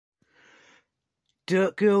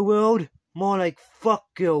Dirtgirlworld? More like fuck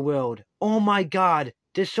Girlworld. Oh my god,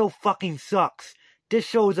 this show fucking sucks. This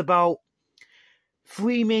show is about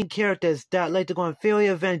 3 main characters that like to go on fairy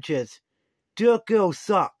adventures. Dirt Girl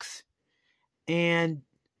sucks. And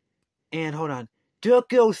hold on. Dirt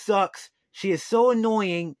Girl sucks. She is so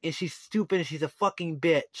annoying and she's stupid and she's a fucking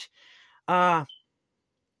bitch. Hold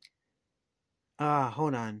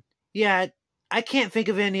on. Yeah, I can't think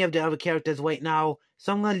of any of the other characters right now,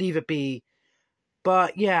 so I'm gonna leave it be.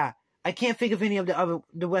 But yeah, I can't think of any of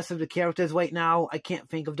the rest of the characters right now. I can't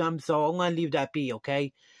think of them, so I'm gonna leave that be,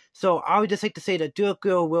 okay? So I would just like to say that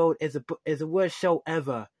Dirtgirlworld is the worst show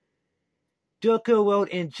ever. Dirtgirlworld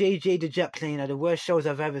and JJ the Jet Plane are the worst shows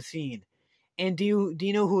I've ever seen. And do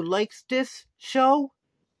you know who likes this show?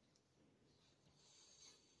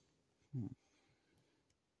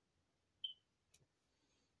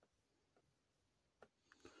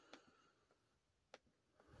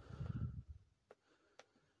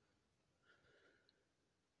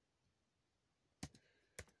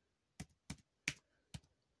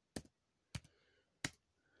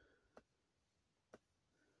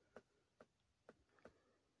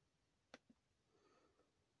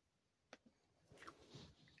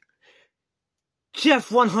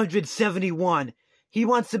 Jeff 171. He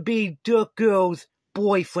wants to be Dirt Girl's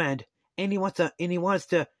boyfriend, and he wants to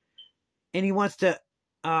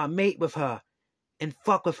mate with her and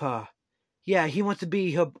fuck with her. Yeah, he wants to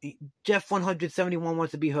be her. Jeff 171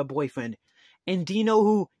 wants to be her boyfriend. And do you know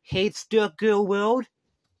who hates Dirtgirlworld?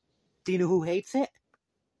 Do you know who hates it?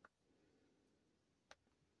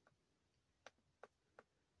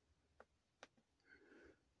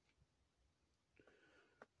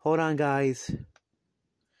 Hold on, guys.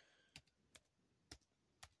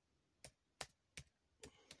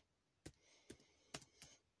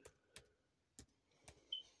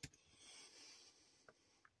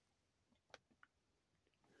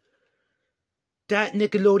 That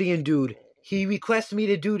Nickelodeon dude, he requested me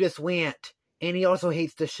to do this rant, and he also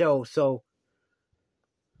hates the show, so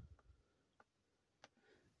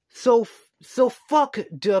fuck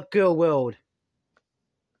Dirtgirlworld.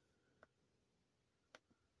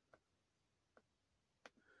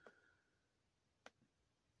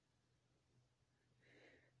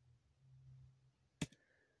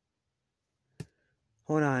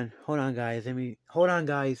 Hold on, guys. Hold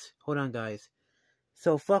on, guys.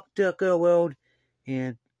 So fuck Dirtgirlworld,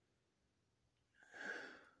 and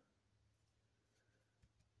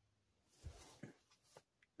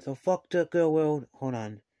so fuck Dirtgirlworld. Hold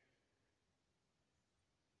on.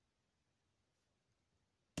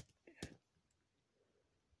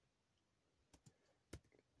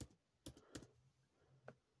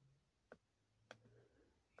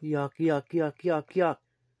 Yuck, yuck, yuck, yuck, yuck.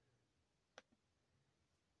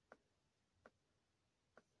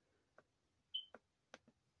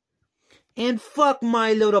 And fuck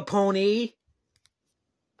My Little Pony.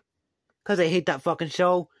 Because I hate that fucking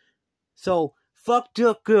show. So, fuck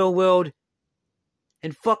Dirtgirlworld.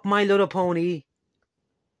 And fuck My Little Pony.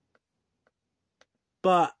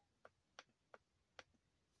 But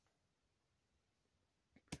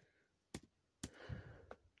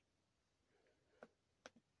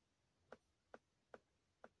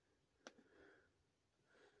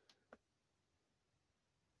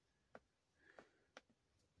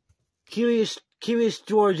Curious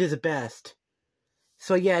George is the best.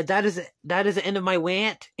 So yeah, that is the end of my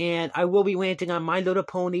rant, and I will be ranting on My Little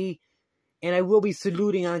Pony, and I will be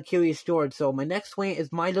saluting on Curious George. So my next rant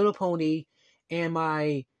is My Little Pony, and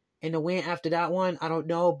the rant after that one, I don't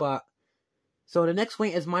know, but so the next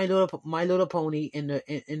rant is My Little Pony, and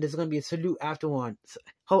there's gonna be a salute after one. So,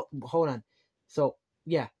 hold on. So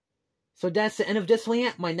yeah, so that's the end of this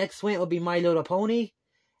rant. My next rant will be My Little Pony,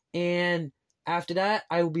 and after that,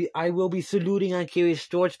 I will be saluting on Curious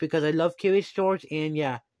George because I love Curious George, and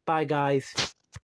yeah, bye guys.